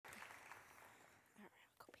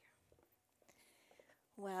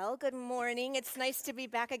Well, good morning. It's nice to be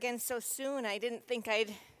back again so soon. I think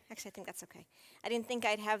that's okay. I didn't think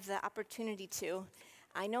I'd have the opportunity to.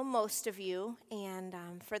 I know most of you, and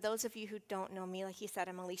for those of you who don't know me, like he said,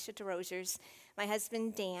 I'm Alicia DeRosiers. My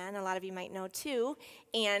husband, Dan, a lot of you might know too,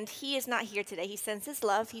 and he is not here today. He sends his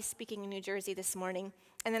love. He's speaking in New Jersey this morning.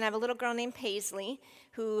 And then I have a little girl named Paisley,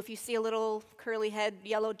 who, if you see a little curly-head,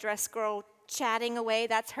 yellow dress girl chatting away,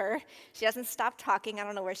 that's her. She doesn't stop talking. I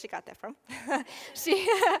don't know where she got that from.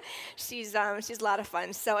 She's a lot of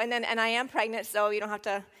fun. So, and I am pregnant, so you don't have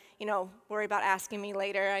to, worry about asking me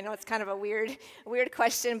later. I know it's kind of a weird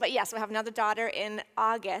question, but yes, we'll have another daughter in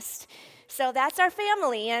August. So that's our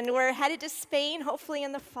family, and we're headed to Spain, hopefully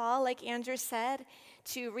in the fall, like Andrew said,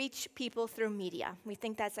 to reach people through media. We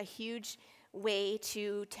think that's a huge way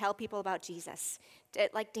to tell people about Jesus.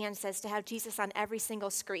 Like Dan says, to have Jesus on every single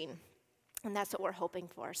screen. And that's what we're hoping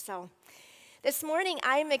for. So this morning,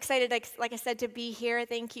 I'm excited, like I said, to be here.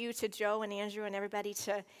 Thank you to Joe and Andrew and everybody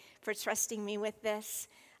for trusting me with this.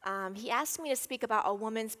 He asked me to speak about a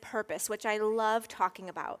woman's purpose, which I love talking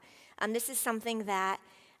about. This is something that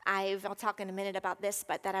I'll talk in a minute about this,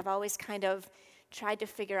 but that I've always kind of tried to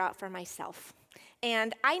figure out for myself.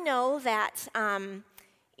 And I know that,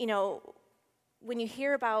 when you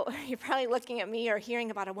hear about, you're probably looking at me or hearing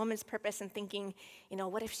about a woman's purpose and thinking,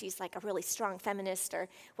 what if she's like a really strong feminist, or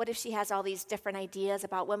what if she has all these different ideas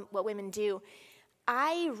about what women do?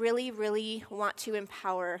 I really, really want to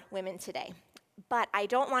empower women today. But I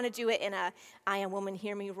don't want to do it in a, I am woman,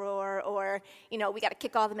 hear me roar, or, we got to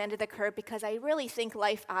kick all the men to the curb, because I really think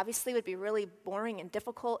life obviously would be really boring and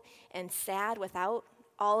difficult and sad without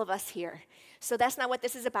all of us here. So that's not what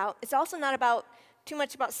this is about. It's also not about too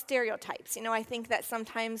much about stereotypes. I think that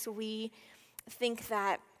sometimes we think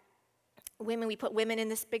that we put women in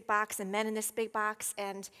this big box and men in this big box,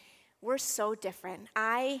 and we're so different.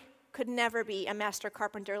 I could never be a master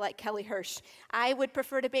carpenter like Kelly Hirsch. I would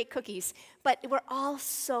prefer to bake cookies, but we're all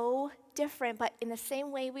so different. But in the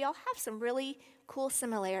same way, we all have some really cool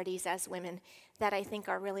similarities as women that I think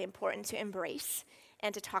are really important to embrace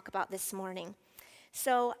and to talk about this morning.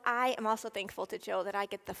 So I am also thankful to Joe that I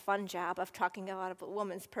get the fun job of talking about a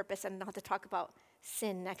woman's purpose and not to talk about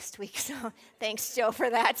sin next week. So thanks, Joe, for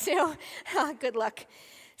that too. Good luck.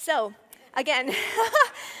 So again,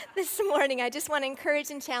 this morning I just want to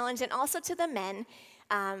encourage and challenge, and also to the men.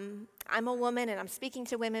 I'm a woman and I'm speaking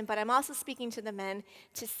to women, but I'm also speaking to the men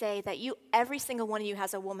to say that every single one of you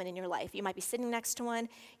has a woman in your life. You might be sitting next to one.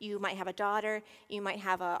 You might have a daughter. You might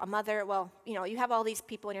have a mother. Well, you have all these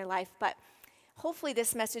people in your life, but hopefully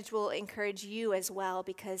this message will encourage you as well,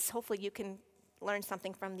 because hopefully you can learn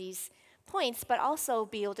something from these points, but also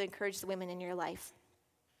be able to encourage the women in your life.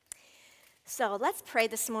 So let's pray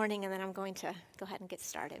this morning, and then I'm going to go ahead and get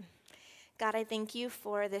started. God, I thank you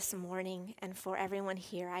for this morning and for everyone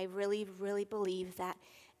here. I really, really believe that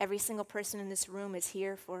every single person in this room is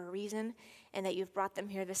here for a reason, and that you've brought them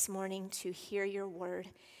here this morning to hear your word.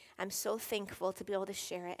 I'm so thankful to be able to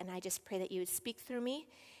share it, and I just pray that you would speak through me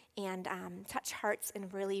and touch hearts in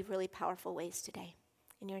really, really powerful ways today.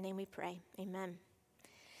 In your name we pray. Amen.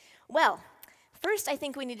 Well, first I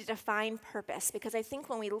think we need to define purpose, because I think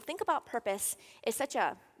when we think about purpose, it's such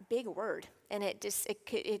a big word, and to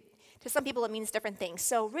some people it means different things.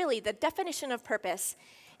 So really, the definition of purpose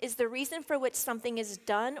is the reason for which something is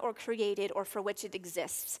done or created, or for which it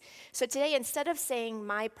exists. So today, instead of saying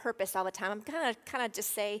my purpose all the time, I'm kind of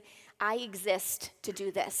just say I exist to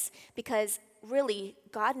do this, because really,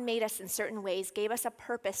 God made us in certain ways, gave us a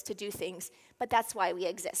purpose to do things, but that's why we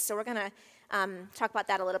exist. So we're going to talk about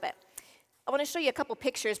that a little bit. I want to show you a couple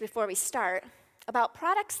pictures before we start about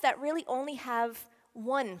products that really only have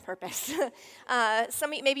one purpose.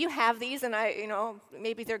 Maybe you have these, and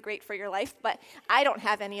maybe they're great for your life, but I don't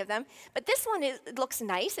have any of them. But this one it looks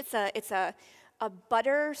nice. It's a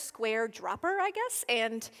butter square dropper, I guess,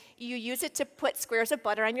 and you use it to put squares of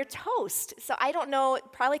butter on your toast. So I don't know, it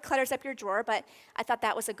probably clutters up your drawer, but I thought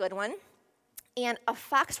that was a good one. And a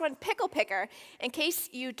Fox Run pickle picker, in case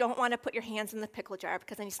you don't want to put your hands in the pickle jar,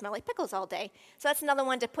 because then you smell like pickles all day. So that's another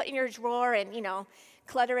one to put in your drawer and,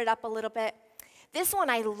 clutter it up a little bit. This one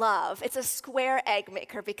I love. It's a square egg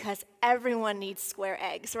maker, because everyone needs square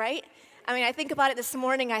eggs, right? I think about it this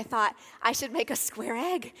morning. I thought I should make a square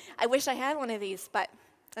egg. I wish I had one of these, but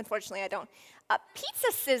unfortunately I don't.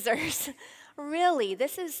 Pizza scissors. Really,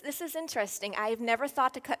 this is interesting. I've never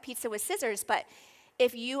thought to cut pizza with scissors, but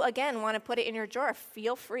if you, again, want to put it in your drawer,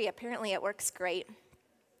 feel free. Apparently it works great.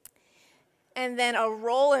 and then a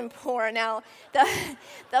roll and pour. Now,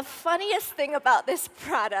 the funniest thing about this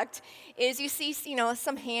product is you see,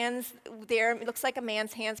 some hands there. It looks like a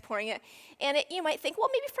man's hands pouring it. And you might think, well,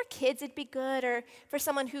 maybe for kids it'd be good, or for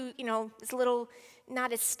someone who, is a little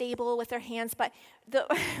not as stable with their hands. But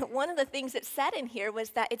one of the things it said in here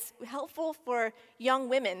was that it's helpful for young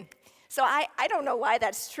women. So I don't know why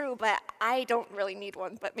that's true, but I don't really need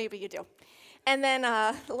one, but maybe you do. And then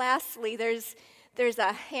lastly, there's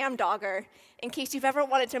a ham dogger, in case you've ever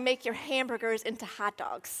wanted to make your hamburgers into hot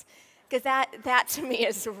dogs, because that to me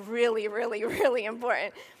is really, really, really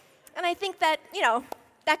important. And I think that,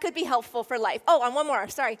 that could be helpful for life. Oh, and one more,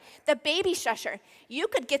 sorry. The baby shusher. You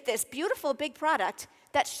could get this beautiful big product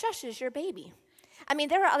that shushes your baby. I mean,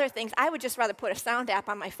 there are other things. I would just rather put a sound app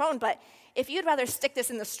on my phone, but if you'd rather stick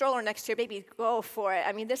this in the stroller next to your baby, go for it.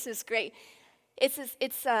 I mean, this is great. It's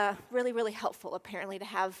really, really helpful, apparently, to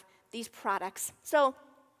have these products. So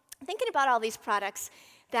thinking about all these products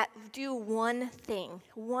that do one thing,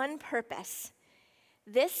 one purpose,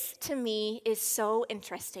 this to me is so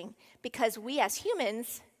interesting because we as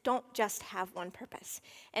humans don't just have one purpose.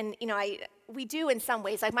 And we do in some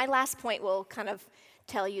ways. Like my last point will kind of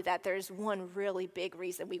tell you that there's one really big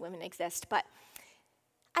reason we women exist. But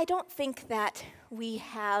I don't think that we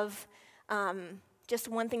have just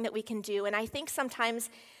one thing that we can do. And I think sometimes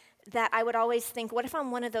that I would always think, what if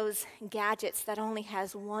I'm one of those gadgets that only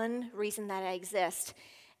has one reason that I exist,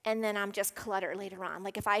 and then I'm just clutter later on?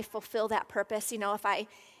 Like if I fulfill that purpose,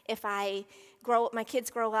 if my kids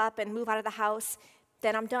grow up and move out of the house,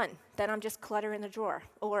 then I'm done. Then I'm just clutter in the drawer.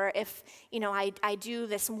 Or if, I do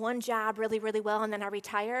this one job really, really well and then I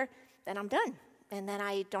retire, then I'm done. And then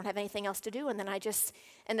I don't have anything else to do, and then I just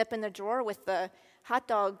end up in the drawer with the hot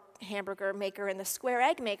dog hamburger maker and the square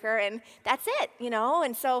egg maker, and that's it,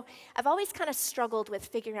 And so I've always kind of struggled with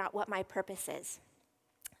figuring out what my purpose is.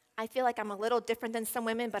 I feel like I'm a little different than some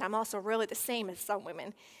women, but I'm also really the same as some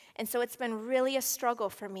women. And so it's been really a struggle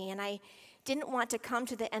for me, and I didn't want to come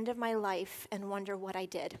to the end of my life and wonder what I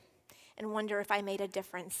did, and wonder if I made a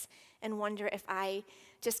difference, and wonder if I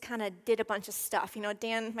just kind of did a bunch of stuff.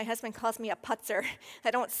 Dan, my husband, calls me a putzer.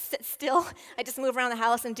 I don't sit still. I just move around the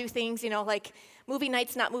house and do things, like movie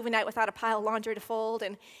night's not movie night without a pile of laundry to fold.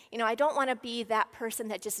 And, I don't want to be that person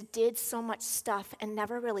that just did so much stuff and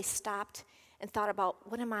never really stopped and thought about,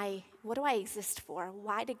 what do I exist for?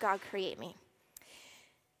 Why did God create me?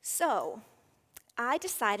 So I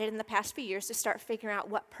decided in the past few years to start figuring out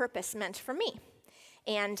what purpose meant for me.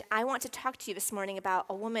 And I want to talk to you this morning about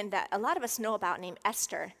a woman that a lot of us know about named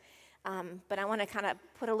Esther. But I want to kind of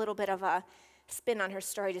put a little bit of a spin on her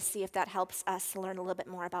story to see if that helps us learn a little bit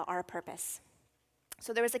more about our purpose.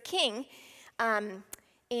 So there was a king,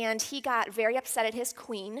 and he got very upset at his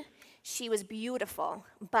queen. She was beautiful,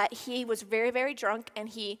 but he was very, very drunk, and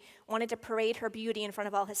he wanted to parade her beauty in front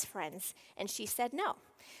of all his friends. And she said no.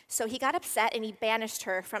 So he got upset, and he banished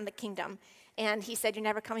her from the kingdom. And he said, "You're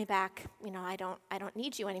never coming back. I don't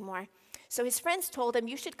need you anymore." So his friends told him,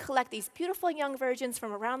 "You should collect these beautiful young virgins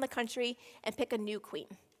from around the country and pick a new queen."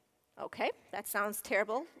 Okay, that sounds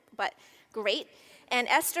terrible, but great. And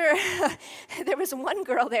Esther, there was one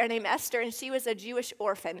girl there named Esther, and she was a Jewish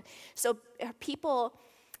orphan. So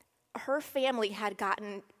her family had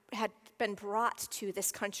been brought to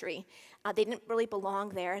this country. They didn't really belong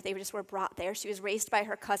there. They just were brought there. She was raised by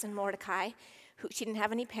her cousin Mordecai. She didn't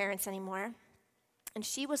have any parents anymore, and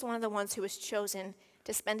she was one of the ones who was chosen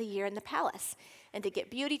to spend a year in the palace and to get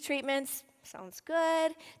beauty treatments, sounds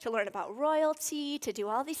good, to learn about royalty, to do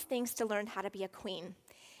all these things to learn how to be a queen.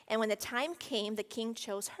 And when the time came, the king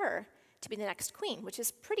chose her to be the next queen, which is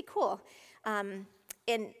pretty cool. And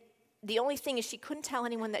the only thing is she couldn't tell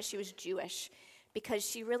anyone that she was Jewish because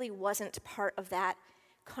she really wasn't part of that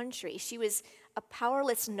country. She was a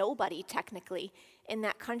powerless nobody, technically, in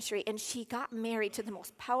that country, and she got married to the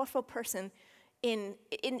most powerful person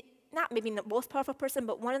not maybe the most powerful person,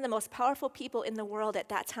 but one of the most powerful people in the world at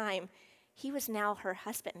that time. He was now her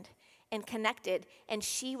husband and connected, and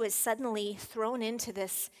she was suddenly thrown into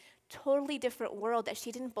this totally different world that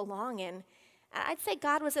she didn't belong in. I'd say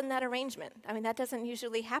God was in that arrangement. I mean, that doesn't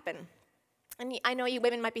usually happen. And I know you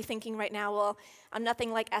women might be thinking right now, well, I'm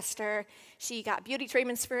nothing like Esther. She got beauty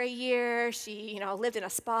treatments for a year. She, lived in a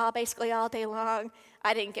spa basically all day long.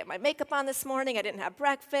 I didn't get my makeup on this morning. I didn't have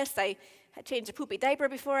breakfast. I had changed a poopy diaper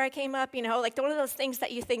before I came up, like one of those things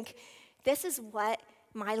that you think, this is what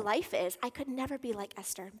my life is. I could never be like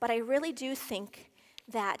Esther. But I really do think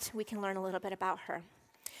that we can learn a little bit about her.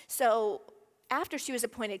 So after she was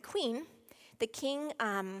appointed queen, the king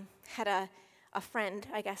had a friend,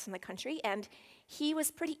 I guess, in the country, and he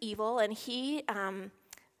was pretty evil, and he,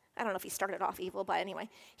 I I don't know if he started off evil, but anyway,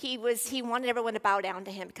 he wanted everyone to bow down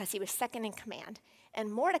to him because he was second in command.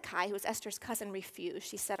 And Mordecai, who was Esther's cousin,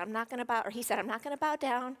 refused. He said, I'm not going to bow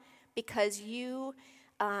down because you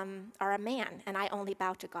are a man, and I only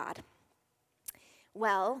bow to God.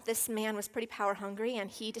 Well, this man was pretty power hungry, and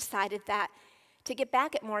he decided that to get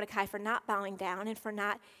back at Mordecai for not bowing down and for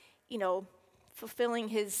not, fulfilling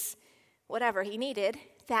his whatever he needed,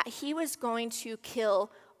 that he was going to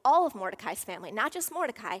kill all of Mordecai's family, not just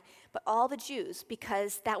Mordecai, but all the Jews,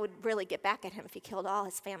 because that would really get back at him if he killed all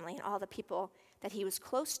his family and all the people that he was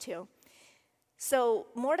close to. So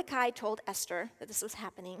Mordecai told Esther that this was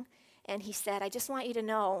happening, and he said, I just want you to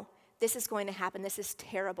know this is going to happen. This is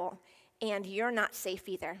terrible, and you're not safe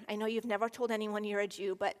either. I know you've never told anyone you're a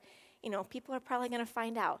Jew, but people are probably going to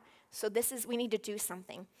find out. So we need to do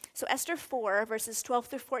something. So Esther 4, verses 12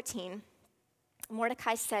 through 14,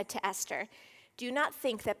 Mordecai said to Esther, do not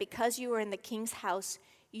think that because you are in the king's house,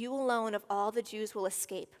 you alone of all the Jews will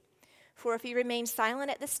escape. For if you remain silent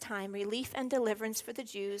at this time, relief and deliverance for the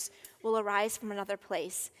Jews will arise from another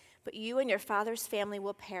place, but you and your father's family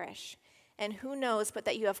will perish. And who knows but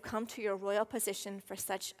that you have come to your royal position for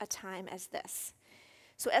such a time as this.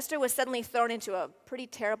 So Esther was suddenly thrown into a pretty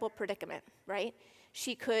terrible predicament, right?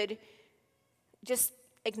 She could just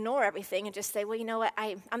ignore everything and just say, well, you know what,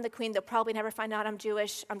 I'm the queen. They'll probably never find out I'm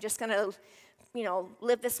Jewish. I'm just going to,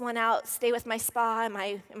 live this one out, stay with my spa and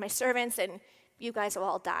my servants, and you guys will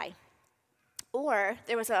all die. Or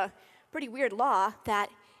there was a pretty weird law that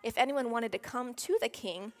if anyone wanted to come to the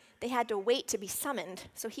king, they had to wait to be summoned.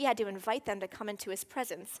 So he had to invite them to come into his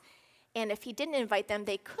presence. And if he didn't invite them,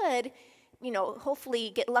 they could hopefully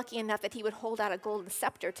get lucky enough that he would hold out a golden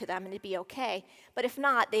scepter to them and it'd be okay. But if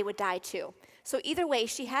not, they would die too. So either way,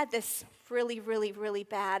 she had this really, really, really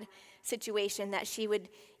bad situation that she would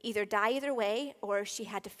either die either way or she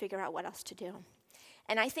had to figure out what else to do.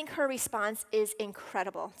 And I think her response is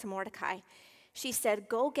incredible to Mordecai. She said,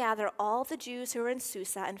 go gather all the Jews who are in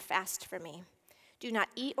Susa and fast for me. Do not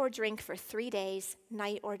eat or drink for 3 days,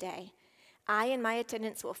 night or day. I and my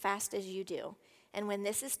attendants will fast as you do. And when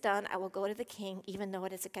this is done, I will go to the king, even though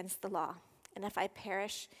it is against the law. And if I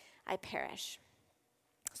perish, I perish.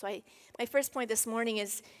 So my first point this morning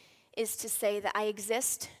is to say that I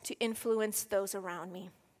exist to influence those around me.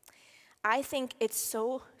 I think it's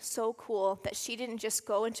so, so cool that she didn't just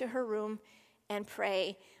go into her room and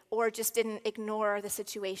pray or just didn't ignore the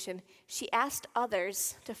situation. She asked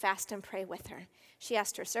others to fast and pray with her. She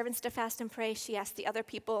asked her servants to fast and pray. She asked the other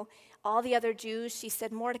people, all the other Jews. She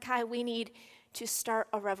said, Mordecai, we need to start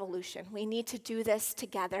a revolution. We need to do this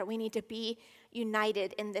together. We need to be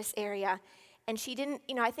united in this area. And she didn't,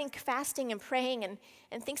 I think fasting and praying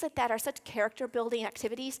and things like that are such character-building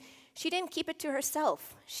activities. She didn't keep it to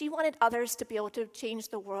herself. She wanted others to be able to change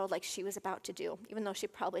the world like she was about to do, even though she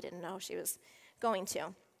probably didn't know she was going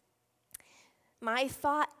to. My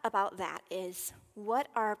thought about that is, what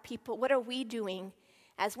are we doing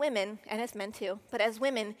as women, and as men too, but as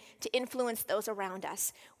women, to influence those around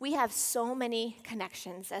us? We have so many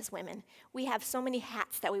connections as women. We have so many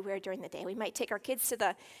hats that we wear during the day. We might take our kids to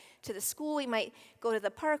the school. We might go to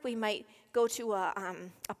the park. We might go to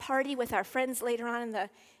a party with our friends later on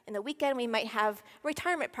in the weekend. We might have a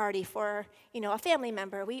retirement party for a family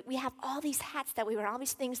member. We have all these hats that we wear, all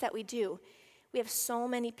these things that we do. We have so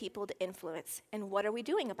many people to influence, and what are we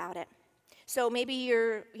doing about it? So maybe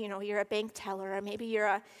you're a bank teller, or maybe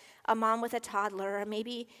you're a mom with a toddler, or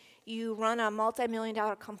maybe you run a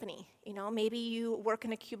multi-million-dollar company. Maybe you work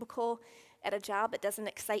in a cubicle at a job that doesn't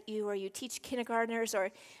excite you, or you teach kindergartners,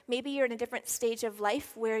 or maybe you're in a different stage of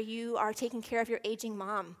life where you are taking care of your aging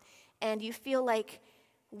mom, and you feel like,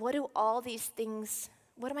 what am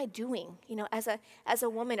I doing? As a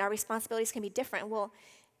woman, our responsibilities can be different. Well,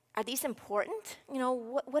 are these important?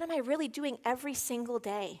 What am I really doing every single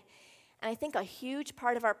day? And I think a huge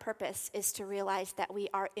part of our purpose is to realize that we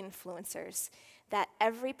are influencers, that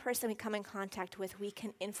every person we come in contact with, we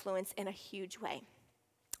can influence in a huge way,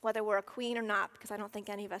 whether we're a queen or not, because I don't think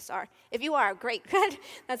any of us are. If you are, great, good,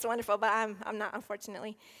 that's wonderful, but I'm not,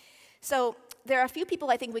 unfortunately. So there are a few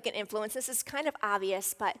people I think we can influence. This is kind of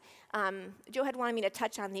obvious, but Joe had wanted me to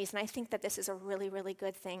touch on these, and I think that this is a really, really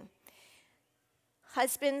good thing.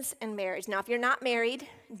 Husbands and marriage. Now, if you're not married,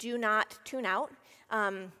 do not tune out.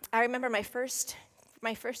 I remember my first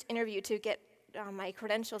interview to get my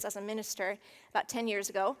credentials as a minister about 10 years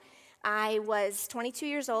ago. I was 22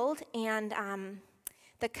 years old, and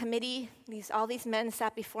the committee, all these men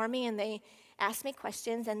sat before me, and they asked me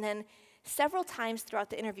questions, and then several times throughout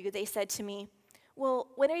the interview, they said to me, well,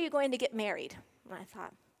 when are you going to get married? And I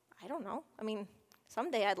thought, I don't know.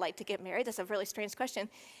 someday I'd like to get married. That's a really strange question.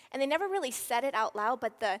 And they never really said it out loud,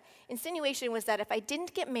 but the insinuation was that if I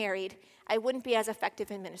didn't get married, I wouldn't be as effective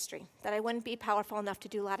in ministry, that I wouldn't be powerful enough to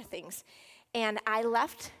do a lot of things. And I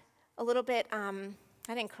left a little bit, I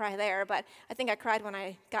didn't cry there, but I think I cried when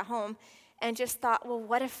I got home and just thought, well,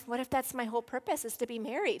 what if that's my whole purpose, is to be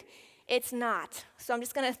married? It's not. So I'm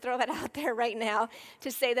just going to throw that out there right now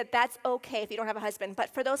to say that that's okay if you don't have a husband.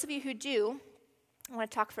 But for those of you who do, I want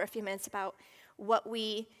to talk for a few minutes about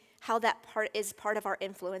how that is part of our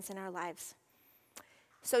influence in our lives.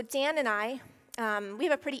 So Dan and I, we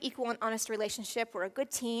have a pretty equal and honest relationship. We're a good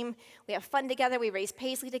team. We have fun together. We raise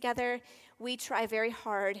Paisley together. We try very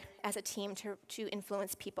hard as a team to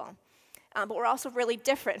influence people. But we're also really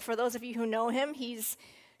different. For those of you who know him, he's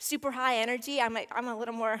super high energy. I'm a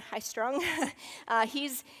little more high-strung.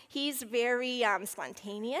 He's very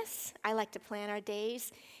spontaneous. I like to plan our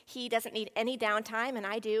days. He doesn't need any downtime, and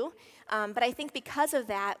I do. But I think because of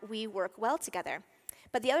that, we work well together.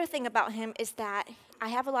 But the other thing about him is that I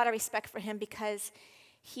have a lot of respect for him because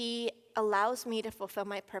he allows me to fulfill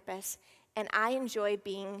my purpose, and I enjoy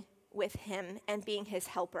being with him and being his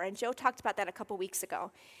helper. And Joe talked about that a couple weeks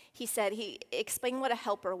ago. He explained what a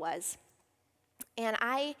helper was. And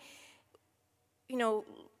I,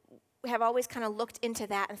 have always kind of looked into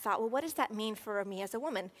that and thought, well, what does that mean for me as a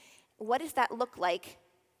woman? What does that look like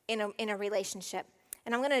in a relationship?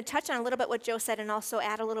 And I'm going to touch on a little bit what Joe said and also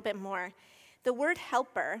add a little bit more. The word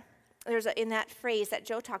helper, in that phrase that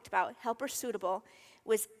Joe talked about, helper suitable,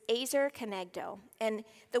 was azer kenegdo. And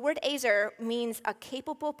the word azer means a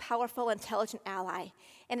capable, powerful, intelligent ally.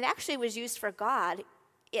 And it actually was used for God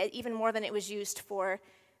even more than it was used for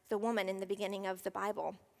the woman in the beginning of the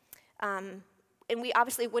Bible. And we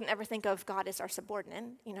obviously wouldn't ever think of God as our subordinate,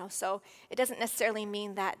 so it doesn't necessarily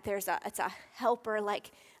mean that it's a helper,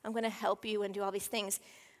 like I'm going to help you and do all these things.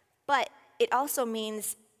 But it also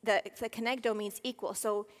means, the kenegdo means equal.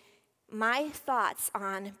 So my thoughts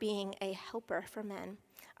on being a helper for men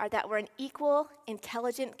are that we're an equal,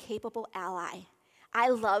 intelligent, capable ally. I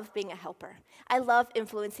love being a helper. I love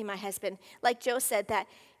influencing my husband. Like Joe said, that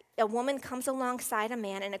a woman comes alongside a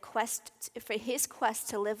man in for his quest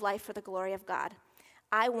to live life for the glory of God.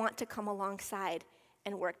 I want to come alongside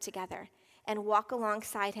and work together and walk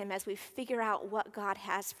alongside him as we figure out what God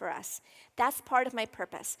has for us. That's part of my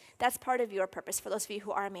purpose. That's part of your purpose, for those of you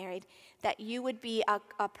who are married, that you would be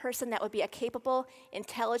a person that would be a capable,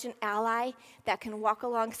 intelligent ally that can walk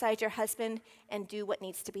alongside your husband and do what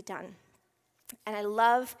needs to be done. And I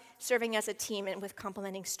love serving as a team and with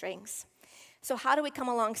complementing strengths. So how do we come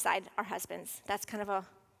alongside our husbands? That's kind of a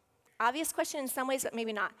obvious question in some ways, but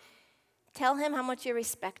maybe not. Tell him how much you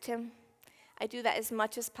respect him. I do that as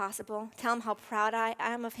much as possible. Tell him how proud I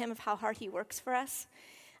am of him, of how hard he works for us.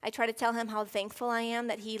 I try to tell him how thankful I am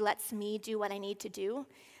that he lets me do what I need to do.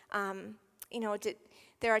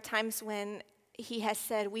 There are times when he has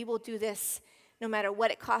said, we will do this no matter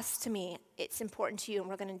what it costs to me. It's important to you, and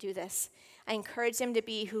we're going to do this. I encourage him to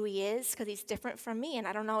be who he is because he's different from me, and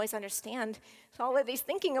I don't always understand all that he's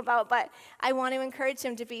thinking about, but I want to encourage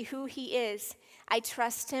him to be who he is. I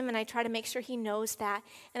trust him, and I try to make sure he knows that,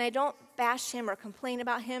 and I don't bash him or complain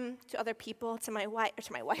about him to other people, to my wife,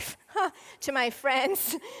 to my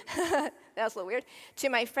friends. That was a little weird. To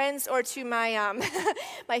my friends or to my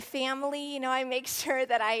my family. I make sure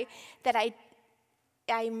that I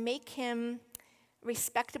make him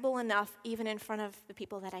respectable enough even in front of the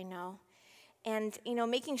people that I know. And,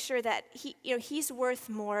 making sure that he's worth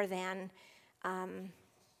more than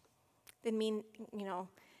me,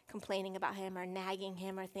 complaining about him or nagging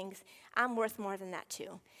him or things. I'm worth more than that too.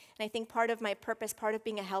 And I think part of my purpose, part of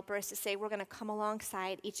being a helper, is to say we're going to come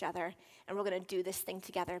alongside each other and we're going to do this thing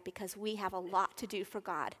together because we have a lot to do for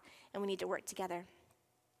God and we need to work together.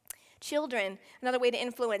 Children, another way to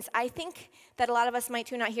influence. I think that a lot of us might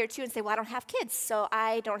tune out here too and say, well, I don't have kids, so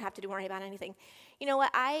I don't have to worry about anything. You know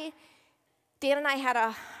what? Dan and I had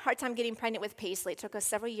a hard time getting pregnant with Paisley. It took us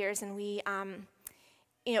several years, and we,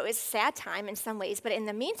 it was a sad time in some ways. But in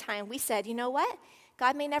the meantime, we said, you know what?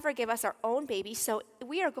 God may never give us our own baby, so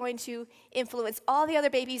we are going to influence all the other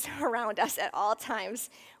babies around us at all times.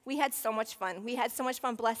 We had so much fun. We had so much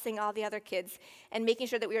fun blessing all the other kids and making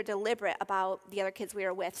sure that we were deliberate about the other kids we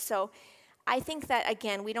were with. So I think that,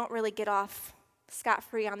 again, we don't really get off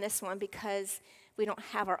scot-free on this one because we don't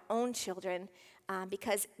have our own children,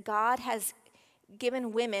 because God has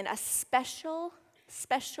given women a special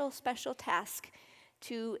task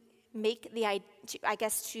to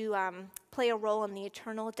play a role in the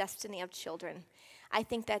eternal destiny of children. I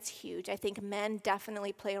think that's huge. I think men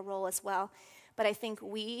definitely play a role as well. But I think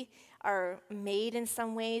we are made in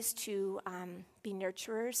some ways to be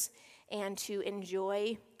nurturers and to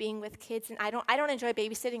enjoy being with kids. And I don't enjoy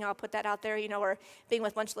babysitting, I'll put that out there, or being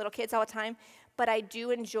with a bunch of little kids all the time, but I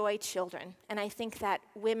do enjoy children. And I think that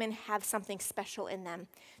women have something special in them.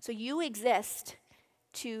 So you exist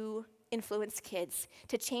to influence kids,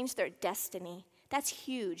 to change their destiny. That's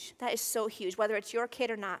huge. That is so huge, whether it's your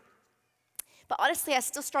kid or not. But honestly, I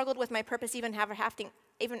still struggled with my purpose even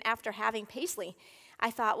after having Paisley.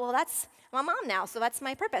 I thought, well, I'm a mom now, so that's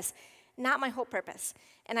my purpose. Not my whole purpose.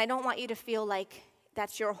 And I don't want you to feel like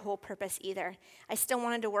that's your whole purpose either. I still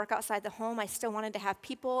wanted to work outside the home. I still wanted to have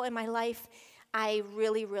people in my life. I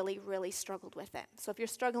really, really, really struggled with it. So if you're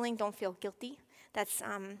struggling, don't feel guilty. That's,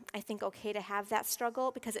 I think, okay to have that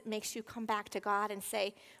struggle because it makes you come back to God and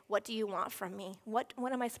say, what do you want from me? What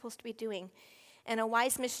am I supposed to be doing? And a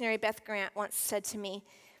wise missionary, Beth Grant, once said to me,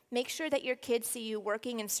 make sure that your kids see you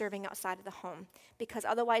working and serving outside of the home, because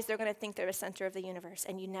otherwise they're going to think they're the center of the universe,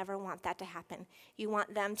 and you never want that to happen. You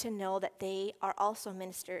want them to know that they are also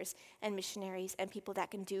ministers and missionaries and people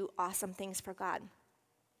that can do awesome things for God.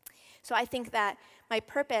 So I think that my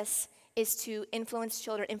purpose is to influence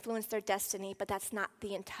children, influence their destiny, but that's not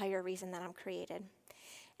the entire reason that I'm created.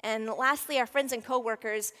 And lastly, our friends and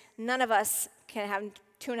coworkers, none of us can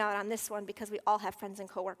tune out on this one because we all have friends and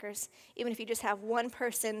coworkers. Even if you just have one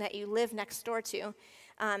person that you live next door to,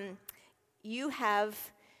 you have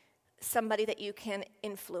somebody that you can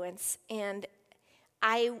influence. And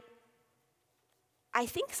I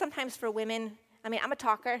think sometimes for women, I'm a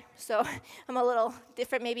talker, so I'm a little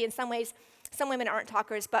different maybe in some ways. Some women aren't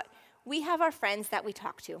talkers, but we have our friends that we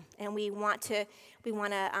talk to, and we want to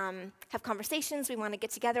have conversations. We want to get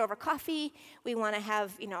together over coffee. We want to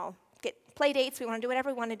have, get play dates. We want to do whatever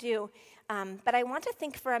we want to do. But I want to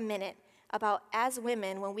think for a minute about, as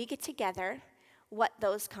women, when we get together, what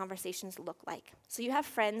those conversations look like. So you have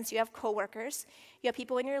friends, you have coworkers, you have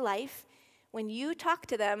people in your life. When you talk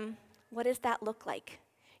to them, what does that look like?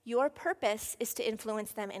 Your purpose is to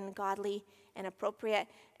influence them in godly and appropriate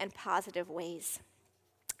and positive ways.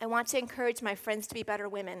 I want to encourage my friends to be better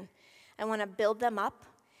women. I want to build them up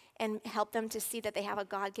and help them to see that they have a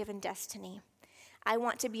God-given destiny. I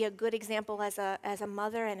want to be a good example as a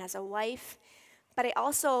mother and as a wife, but I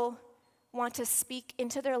also want to speak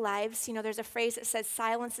into their lives. There's a phrase that says,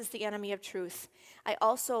 silence is the enemy of truth. I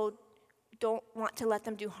also don't want to let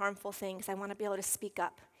them do harmful things. I want to be able to speak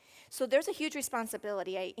up. So there's a huge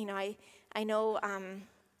responsibility. I know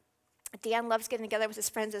Dan loves getting together with his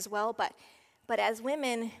friends as well, but as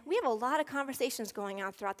women, we have a lot of conversations going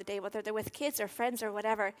on throughout the day, whether they're with kids or friends or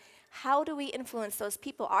whatever. How do we influence those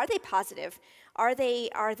people? Are they positive? Are they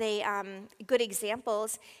good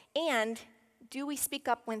examples? And do we speak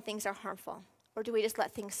up when things are harmful? Or do we just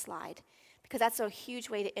let things slide? Because that's a huge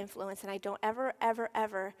way to influence, and I don't ever, ever,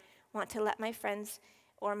 ever want to let my friends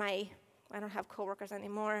or I don't have coworkers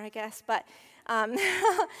anymore, I guess, but,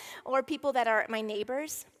 or people that are my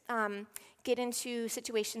neighbors, get into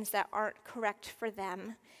situations that aren't correct for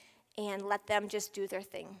them and let them just do their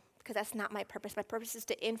thing, because that's not my purpose. My purpose is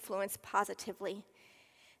to influence positively.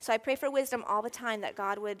 So I pray for wisdom all the time that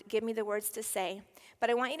God would give me the words to say. But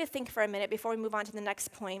I want you to think for a minute before we move on to the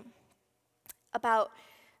next point about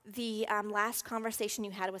the last conversation you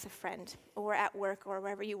had with a friend or at work or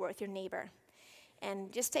wherever you were with your neighbor.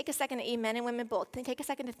 And just take a second, men and women both, take a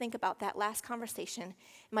second to think about that last conversation. It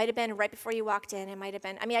might have been right before you walked in. It might have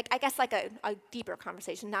been, I guess like a deeper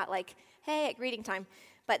conversation, not like, hey, at greeting time,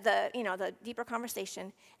 but the deeper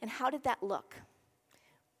conversation. And how did that look?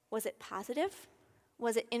 Was it positive?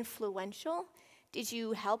 Was it influential? Did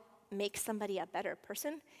you help make somebody a better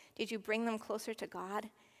person? Did you bring them closer to God?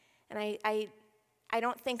 And I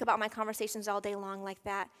don't think about my conversations all day long like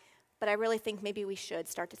that, but I really think maybe we should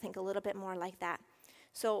start to think a little bit more like that.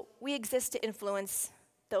 So we exist to influence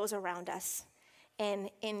those around us, and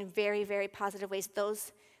in very, very positive ways.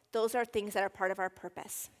 Those are things that are part of our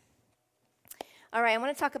purpose. All right, I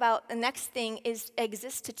want to talk about the next thing is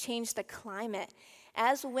exist to change the climate.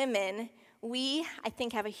 As women, we, I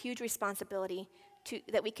think, have a huge responsibility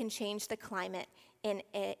that we can change the climate in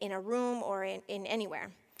a room or in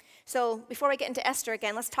anywhere. So before we get into Esther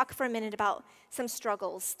again, let's talk for a minute about some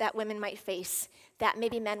struggles that women might face that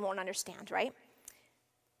maybe men won't understand, right?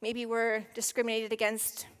 Maybe we're discriminated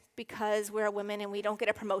against because we're a woman and we don't get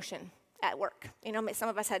a promotion at work. Some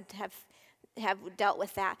of us have dealt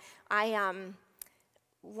with that.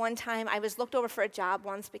 One time I was looked over for a job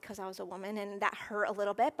once because I was a woman, and that hurt a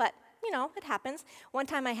little bit, but it happens. One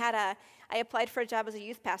time I applied for a job as a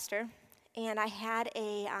youth pastor, and I had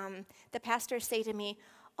the pastor say to me,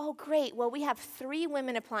 "Oh, great, well, we have 3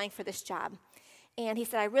 women applying for this job." And he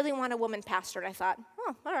said, "I really want a woman pastor." And I thought,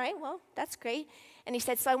 "Oh, all right, well, that's great." And he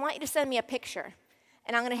said, "So I want you to send me a picture."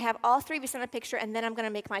 and I'm going to have all three of you send a picture, and then I'm going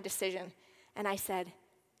to make my decision. And I said,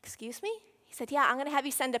 excuse me? He said, yeah, I'm going to have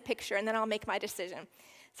you send a picture, and then I'll make my decision.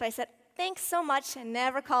 So I said, thanks so much, and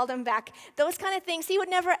never called him back. Those kind of things, he would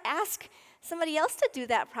never ask somebody else to do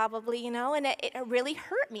that probably, and it really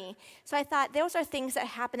hurt me. So I thought those are things that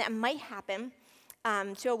happen, that might happen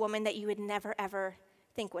to a woman that you would never, ever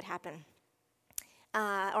think would happen.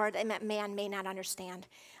 Or that man may not understand.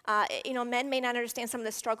 Men may not understand some of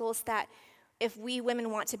the struggles that if we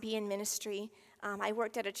women want to be in ministry. I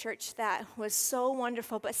worked at a church that was so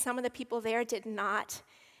wonderful, but some of the people there did not,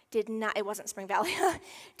 it wasn't Spring Valley,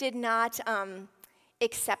 did not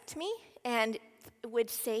accept me and would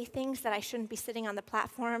say things that I shouldn't be sitting on the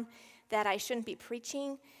platform, that I shouldn't be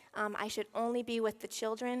preaching, I should only be with the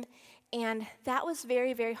children. And that was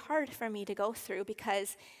very, very hard for me to go through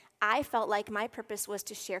because I felt like my purpose was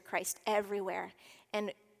to share Christ everywhere.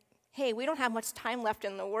 And hey, we don't have much time left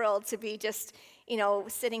in the world to be just,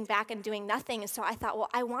 sitting back and doing nothing. And so I thought, well,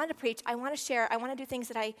 I want to preach, I want to share, I want to do things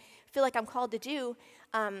that I feel like I'm called to do,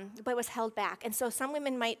 but was held back. And so some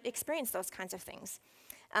women might experience those kinds of things.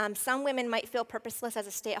 Some women might feel purposeless as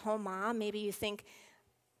a stay-at-home mom. Maybe you think,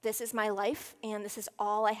 this is my life, and this is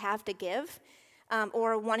all I have to give.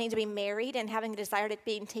 Or wanting to be married and having a desire to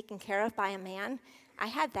be taken care of by a man. I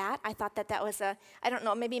had that. I thought that was I don't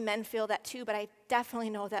know, maybe men feel that too, but I definitely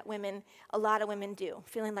know that a lot of women do,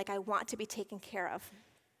 feeling like I want to be taken care of.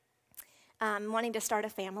 Wanting to start a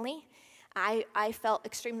family. I felt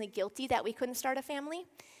extremely guilty that we couldn't start a family.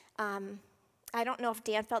 I don't know if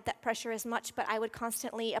Dan felt that pressure as much, but I would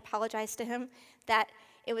constantly apologize to him that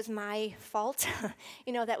it was my fault,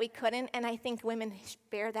 that we couldn't. And I think women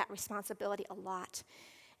bear that responsibility a lot,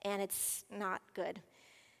 and it's not good.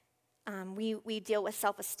 We deal with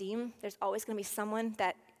self-esteem. There's always going to be someone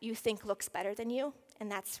that you think looks better than you,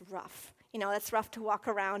 and that's rough. That's rough to walk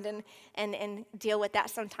around and deal with that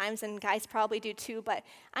sometimes, and guys probably do too, but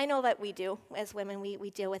I know that we do. As women, we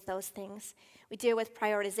deal with those things. We deal with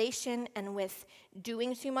prioritization and with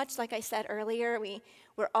doing too much. Like I said earlier,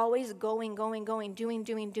 we're always going,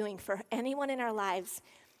 doing for anyone in our lives,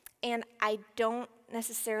 and I don't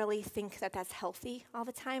necessarily think that that's healthy all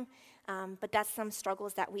the time, but that's some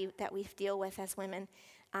struggles that we deal with as women.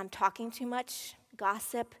 Talking too much,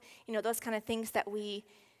 gossip, those kind of things that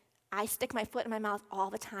I stick my foot in my mouth all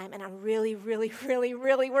the time, and I'm really, really, really,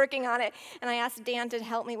 really working on it. And I asked Dan to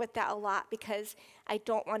help me with that a lot because I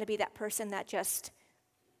don't want to be that person that just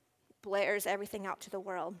blares everything out to the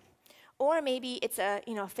world. Or maybe it's a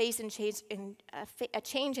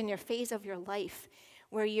change in your phase of your life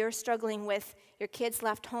where you're struggling with your kids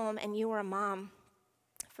left home and you were a mom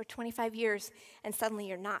for 25 years and suddenly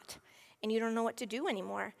you're not, and you don't know what to do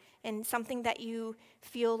anymore. And something that you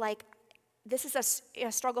feel like, this is a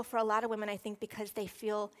struggle for a lot of women, I think, because they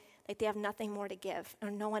feel like they have nothing more to give or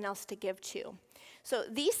no one else to give to. So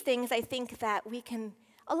these things I think that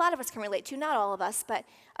a lot of us can relate to, not all of us, but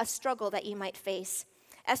a struggle that you might face.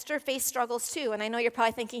 Esther faced struggles too, and I know you're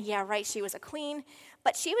probably thinking, yeah, right, she was a queen,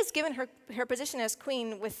 but she was given her position as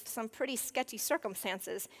queen with some pretty sketchy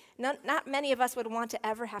circumstances. Not many of us would want to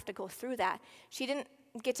ever have to go through that. She didn't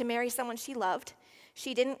get to marry someone she loved.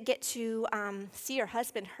 She didn't get to see her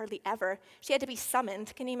husband hardly ever. She had to be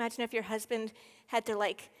summoned. Can you imagine if your husband had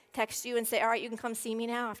to text you and say, all right, you can come see me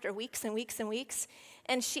now after weeks and weeks and weeks?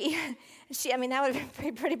 And she that would have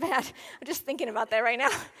been pretty bad. I'm just thinking about that right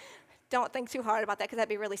now. Don't think too hard about that because that'd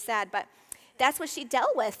be really sad. But that's what she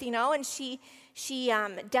dealt with, and she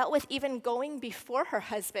dealt with even going before her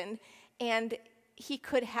husband, and he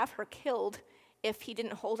could have her killed if he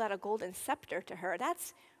didn't hold out a golden scepter to her.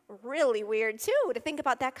 That's really weird too, to think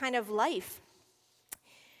about that kind of life.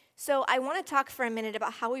 So I want to talk for a minute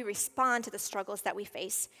about how we respond to the struggles that we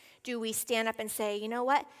face. Do we stand up and say, you know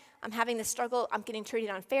what, I'm having this struggle, I'm getting treated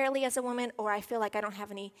unfairly as a woman, or I feel like I don't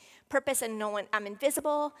have any purpose and I'm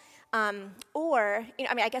invisible,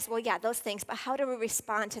 those things, but how do we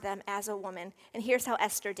respond to them as a woman? And here's how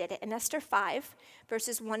Esther did it. In Esther 5,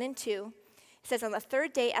 verses 1 and 2, it says, on the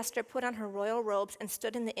third day, Esther put on her royal robes and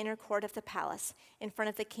stood in the inner court of the palace in front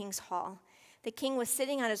of the king's hall. The king was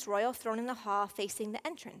sitting on his royal throne in the hall facing the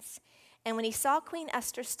entrance. And when he saw Queen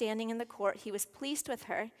Esther standing in the court, he was pleased with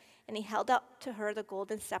her, and he held up to her the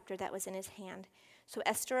golden scepter that was in his hand. So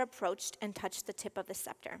Esther approached and touched the tip of the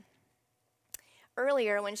scepter.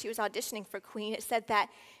 Earlier, when she was auditioning for queen, it said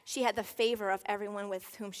that she had the favor of everyone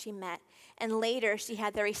with whom she met. And later, she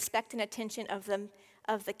had the respect and attention of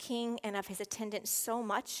the king and of his attendants so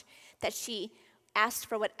much that she asked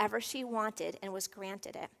for whatever she wanted and was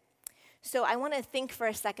granted it. So I want to think for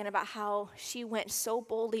a second about how she went so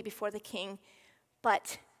boldly before the king,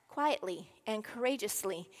 but quietly and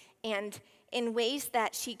courageously and in ways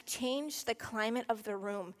that she changed the climate of the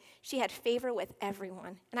room. She had favor with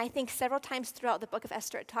everyone. And I think several times throughout the book of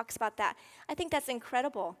Esther, it talks about that. I think that's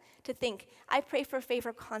incredible to think. I pray for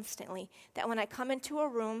favor constantly, that when I come into a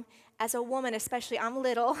room, as a woman especially, I'm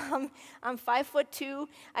little, I'm 5'2",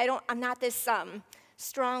 I'm not this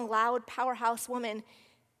strong, loud, powerhouse woman.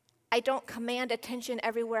 I don't command attention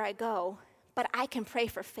everywhere I go, but I can pray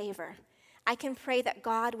for favor. I can pray that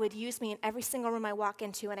God would use me in every single room I walk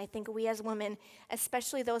into, and I think we as women,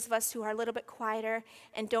 especially those of us who are a little bit quieter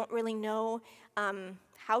and don't really know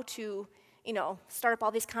how to, start up all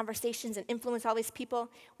these conversations and influence all these people,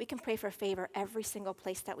 we can pray for favor every single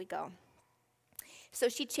place that we go. So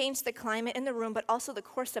she changed the climate in the room, but also the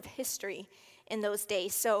course of history in those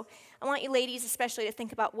days. So I want you ladies especially to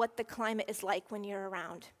think about what the climate is like when you're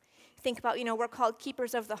around. Think about, we're called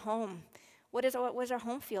keepers of the home. What does our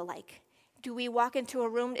home feel like? Do we walk into a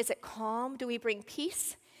room, is it calm? Do we bring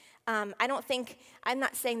peace? I'm not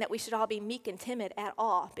saying that we should all be meek and timid at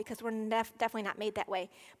all, because we're definitely not made that way.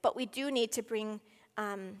 But we do need to bring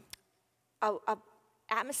a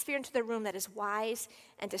atmosphere into the room that is wise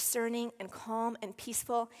and discerning and calm and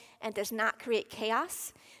peaceful and does not create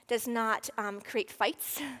chaos, does not create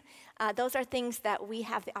fights. Those are things that we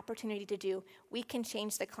have the opportunity to do. We can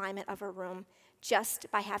change the climate of a room just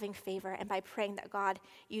by having favor and by praying that God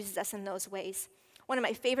uses us in those ways. One of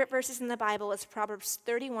my favorite verses in the Bible is Proverbs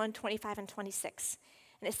 31, 25, and 26.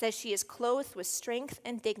 And it says, "She is clothed with strength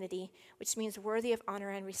and dignity, which means worthy of honor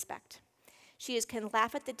and respect. She can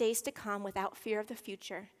laugh at the days to come without fear of the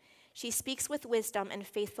future. She speaks with wisdom, and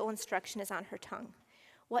faithful instruction is on her tongue."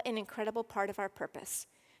 What an incredible part of our purpose,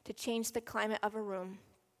 to change the climate of a room,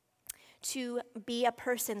 to be a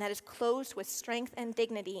person that is clothed with strength and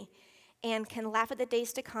dignity and can laugh at the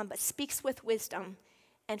days to come, but speaks with wisdom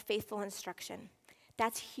and faithful instruction.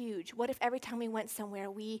 That's huge. What if every time we went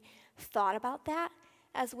somewhere, we thought about that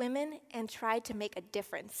as women and tried to make a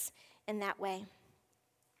difference in that way?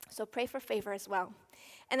 So pray for favor as well.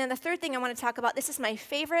 And then the third thing I want to talk about, this is my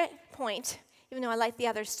favorite point, even though I like the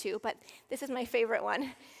others too, but this is my favorite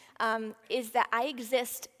one, is that I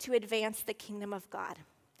exist to advance the kingdom of God.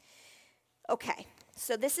 Okay.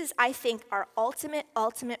 So this is, I think, our ultimate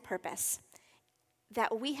purpose,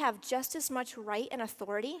 that we have just as much right and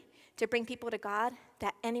authority to bring people to God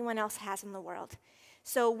that anyone else has in the world.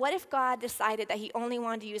 So what if God decided that he only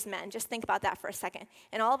wanted to use men? Just think about that for a second.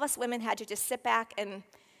 And all of us women had to just sit back and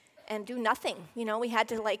do nothing. We had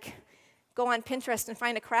to go on Pinterest and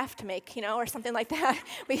find a craft to make, or something like that.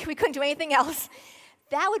 We couldn't do anything else.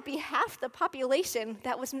 That would be half the population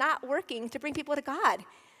that was not working to bring people to God.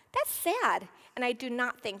 That's sad, and I do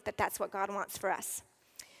not think that that's what God wants for us.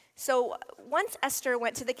 So once Esther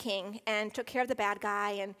went to the king and took care of the bad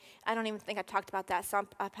guy, and I don't even think I've talked about that, so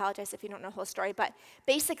I apologize if you don't know the whole story, but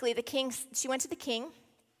basically she went to the king,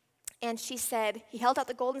 and she said, he held out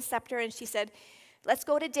the golden scepter, and she said, "Let's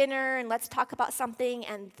go to dinner, and let's talk about something,"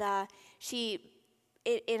 and she,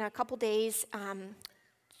 in a couple days,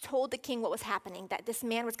 told the king what was happening, that this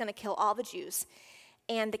man was going to kill all the Jews.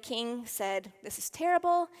 And the king said, "This is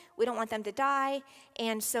terrible. We don't want them to die."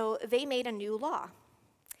 And so they made a new law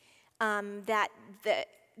that the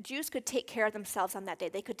Jews could take care of themselves on that day.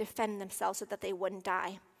 They could defend themselves so that they wouldn't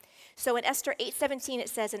die. So in Esther 8:17, it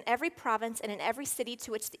says, "In every province and in every city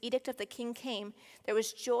to which the edict of the king came, there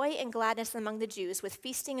was joy and gladness among the Jews with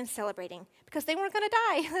feasting and celebrating," because they weren't going to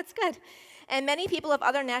die. That's good. "And many people of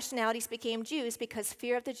other nationalities became Jews because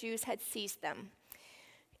fear of the Jews had seized them."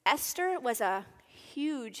 Esther was a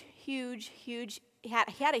huge, he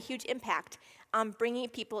had a huge impact on bringing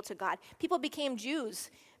people to God. People became Jews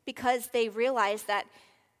because they realized that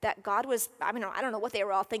God was, I don't know what they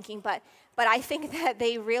were all thinking, but I think that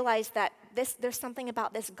they realized that there's something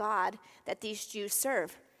about this God that these Jews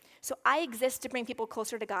serve. So I exist to bring people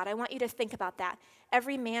closer to God. I want you to think about that.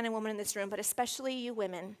 Every man and woman in this room, but especially you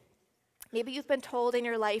women. Maybe you've been told in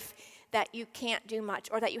your life that you can't do much,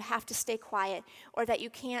 or that you have to stay quiet, or that you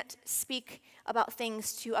can't speak about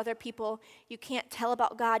things to other people. You can't tell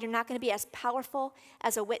about God. You're not going to be as powerful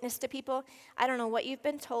as a witness to people. I don't know what you've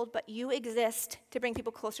been told, but you exist to bring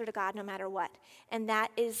people closer to God no matter what. And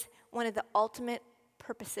that is one of the ultimate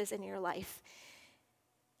purposes in your life.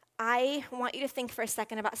 I want you to think for a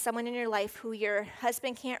second about someone in your life who your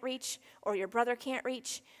husband can't reach, or your brother can't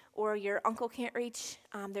reach, or your uncle can't reach.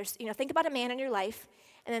 Think about a man in your life,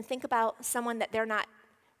 and then think about someone that they're not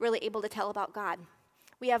really able to tell about God.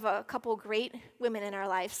 We have a couple great women in our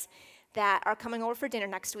lives that are coming over for dinner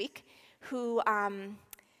next week who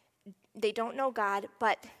they don't know God,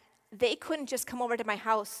 but they couldn't just come over to my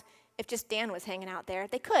house if just Dan was hanging out there.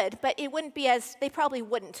 They could, but it wouldn't be they probably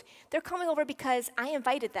wouldn't. They're coming over because I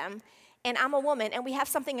invited them, and I'm a woman, and we have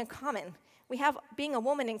something in common. We have being a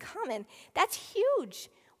woman in common. That's huge.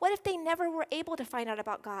 What if they never were able to find out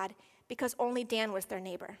about God because only Dan was their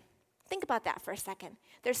neighbor? Think about that for a second.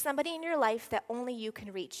 There's somebody in your life that only you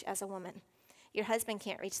can reach as a woman. Your husband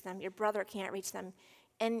can't reach them. Your brother can't reach them.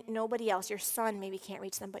 And nobody else, your son maybe can't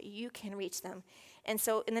reach them, but you can reach them. And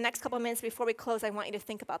so in the next couple of minutes before we close, I want you to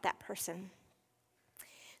think about that person.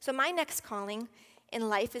 So my next calling in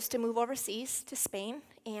life is to move overseas to Spain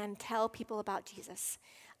and tell people about Jesus.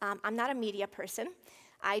 I'm not a media person.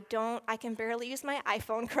 I can barely use my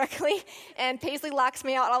iPhone correctly, and Paisley locks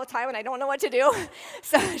me out all the time, and I don't know what to do.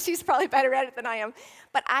 So she's probably better at it than I am.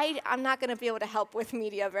 But I'm not going to be able to help with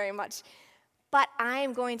media very much. But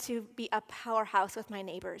I'm going to be a powerhouse with my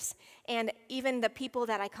neighbors, and even the people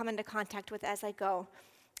that I come into contact with as I go.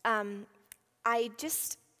 I'm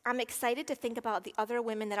excited to think about the other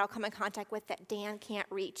women that I'll come in contact with that Dan can't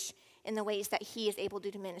reach in the ways that he is able to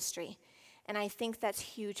do ministry. And I think that's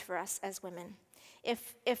huge for us as women.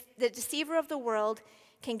 If the deceiver of the world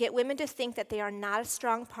can get women to think that they are not a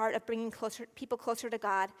strong part of bringing people closer to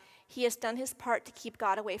God, he has done his part to keep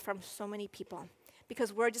God away from so many people.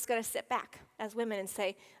 Because we're just going to sit back as women and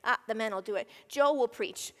say, the men will do it. Joe will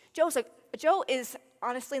preach. Joe is,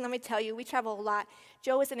 honestly, let me tell you, we travel a lot.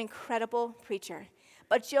 Joe is an incredible preacher.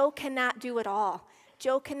 But Joe cannot do it all.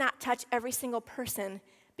 Joe cannot touch every single person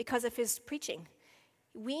because of his preaching.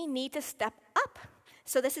 We need to step up.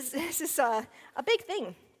 So this is a big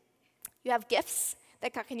thing. You have gifts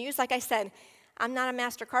that God can use. Like I said, I'm not a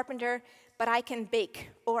master carpenter, but I can bake,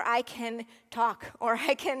 or I can talk, or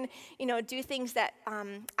I can, do things that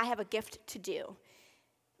I have a gift to do.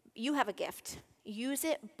 You have a gift. Use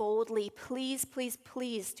it boldly. Please, please,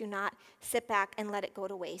 please do not sit back and let it go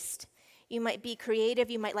to waste. You might be creative.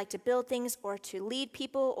 You might like to build things, or to lead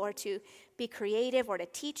people, or to be creative, or to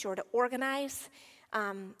teach, or to organize.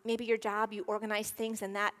 Maybe your job, you organize things,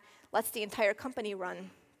 and that lets the entire company run.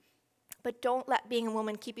 But don't let being a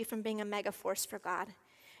woman keep you from being a mega force for God.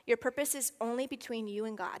 Your purpose is only between you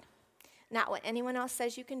and God, not what anyone else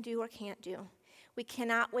says you can do or can't do. We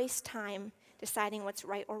cannot waste time deciding what's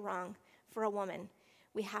right or wrong for a woman.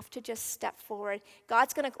 We have to just step forward.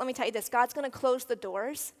 Let me tell you this, God's going to close the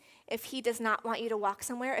doors if he does not want you to walk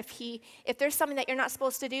somewhere. If there's something that you're not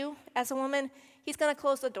supposed to do as a woman, he's going to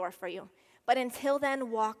close the door for you. But until then,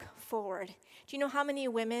 walk forward. Do you know how many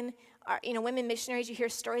women women missionaries you hear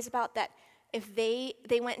stories about that if they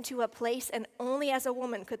went into a place and only as a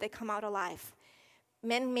woman could they come out alive?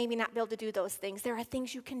 Men maybe not be able to do those things. There are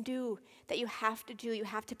things you can do that you have to do. You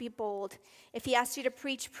have to be bold. If he asks you to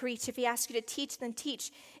preach, preach. If he asks you to teach, then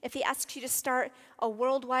teach. If he asks you to start a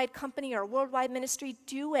worldwide company or a worldwide ministry,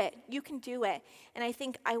 do it. You can do it. And I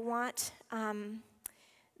think I want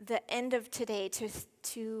the end of today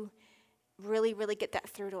to really, really get that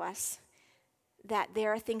through to us, that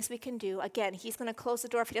there are things we can do. Again, he's going to close the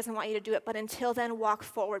door if he doesn't want you to do it, but until then, walk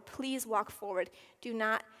forward. Please walk forward. Do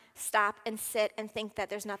not stop and sit and think that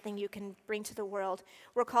there's nothing you can bring to the world.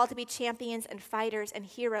 We're called to be champions and fighters and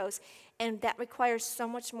heroes, and that requires so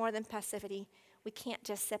much more than passivity. We can't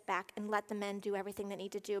just sit back and let the men do everything they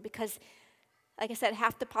need to do because, like I said,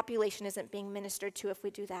 half the population isn't being ministered to if we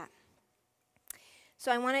do that.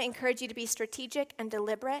 So I want to encourage you to be strategic and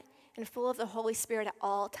deliberate and full of the Holy Spirit at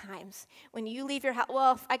all times. When you leave your house,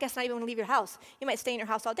 well, I guess not even when you leave your house. You might stay in your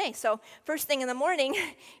house all day. So first thing in the morning,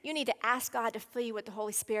 you need to ask God to fill you with the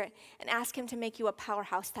Holy Spirit and ask him to make you a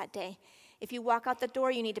powerhouse that day. If you walk out the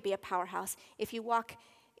door, you need to be a powerhouse. If you walk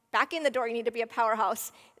back in the door, you need to be a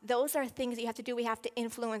powerhouse. Those are things that you have to do. We have to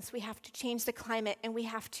influence. We have to change the climate, and we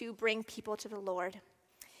have to bring people to the Lord.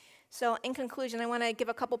 So in conclusion, I want to give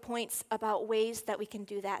a couple points about ways that we can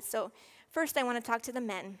do that. So first, I want to talk to the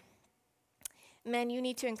men. Men, you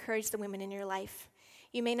need to encourage the women in your life.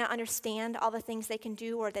 You may not understand all the things they can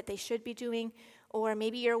do or that they should be doing, or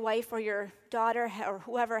maybe your wife or your daughter or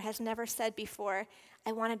whoever has never said before,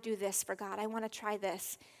 I want to do this for God. I want to try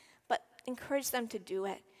this. But encourage them to do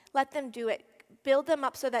it. Let them do it. Build them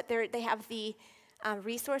up so that they have the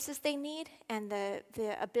resources they need and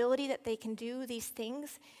the ability that they can do these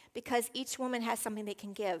things, because each woman has something they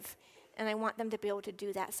can give. And I want them to be able to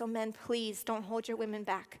do that. So men, please don't hold your women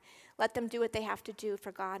back. Let them do what they have to do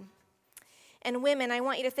for God. And women, I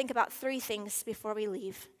want you to think about 3 things before we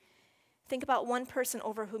leave. Think about one person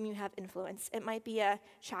over whom you have influence. It might be a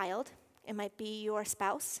child. It might be your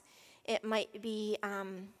spouse. It might be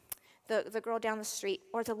the girl down the street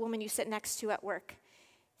or the woman you sit next to at work.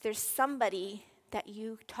 There's somebody that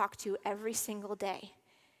you talk to every single day.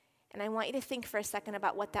 And I want you to think for a second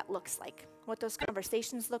about what that looks like, what those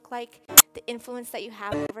conversations look like, the influence that you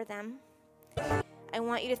have over them. I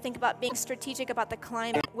want you to think about being strategic about the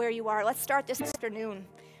climate where you are. Let's start this afternoon.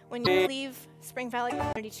 When you leave Spring Valley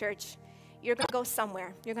Community Church, you're going to go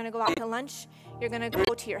somewhere. You're going to go out to lunch. You're going to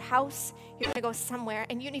go to your house. You're going to go somewhere,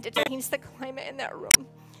 and you need to change the climate in that room.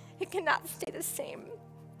 It cannot stay the same.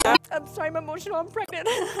 I'm sorry, I'm emotional. I'm pregnant.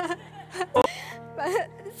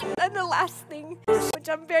 And the last thing, which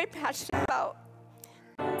I'm very passionate about,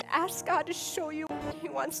 ask God to show you how He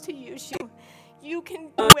wants to use you. You can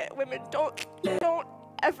do it, women. Don't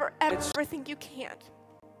ever think you can't.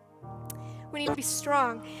 We need to be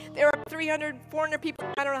strong. There are 300, 400 people,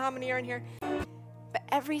 I don't know how many are in here, but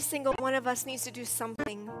every single one of us needs to do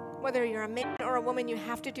something. Whether you're a man or a woman, you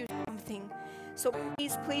have to do something. So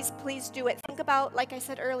please, please, please do it. Think about, like I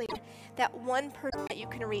said earlier, that one person that you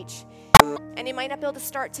can reach. And you might not be able to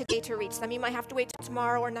start today to reach them. You might have to wait till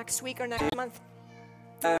tomorrow or next week or next month.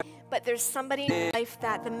 But there's somebody in your life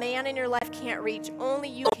that the man in your life can't reach. Only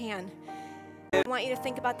you can. I want you to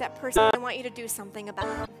think about that person. I want you to do something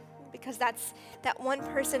about it. Because that one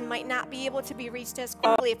person might not be able to be reached as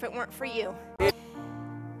quickly if it weren't for you.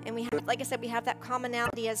 And we have, like I said, we have that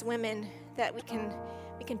commonality as women that we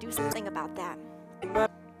can do something about that.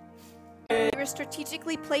 You were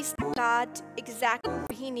strategically placed in God exactly where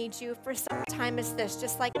He needs you for such a time as this,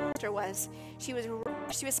 just like Esther was. She was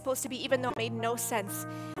supposed to be, even though it made no sense.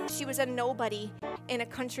 She was a nobody in a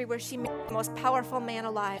country where she made the most powerful man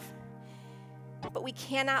alive. But we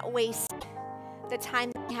cannot waste the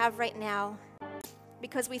time that we have right now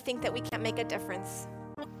because we think that we can't make a difference.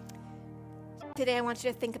 Today I want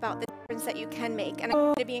you to think about the difference that you can make, and I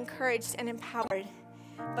want you to be encouraged and empowered,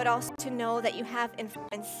 but also to know that you have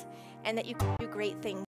influence and that you can do great things.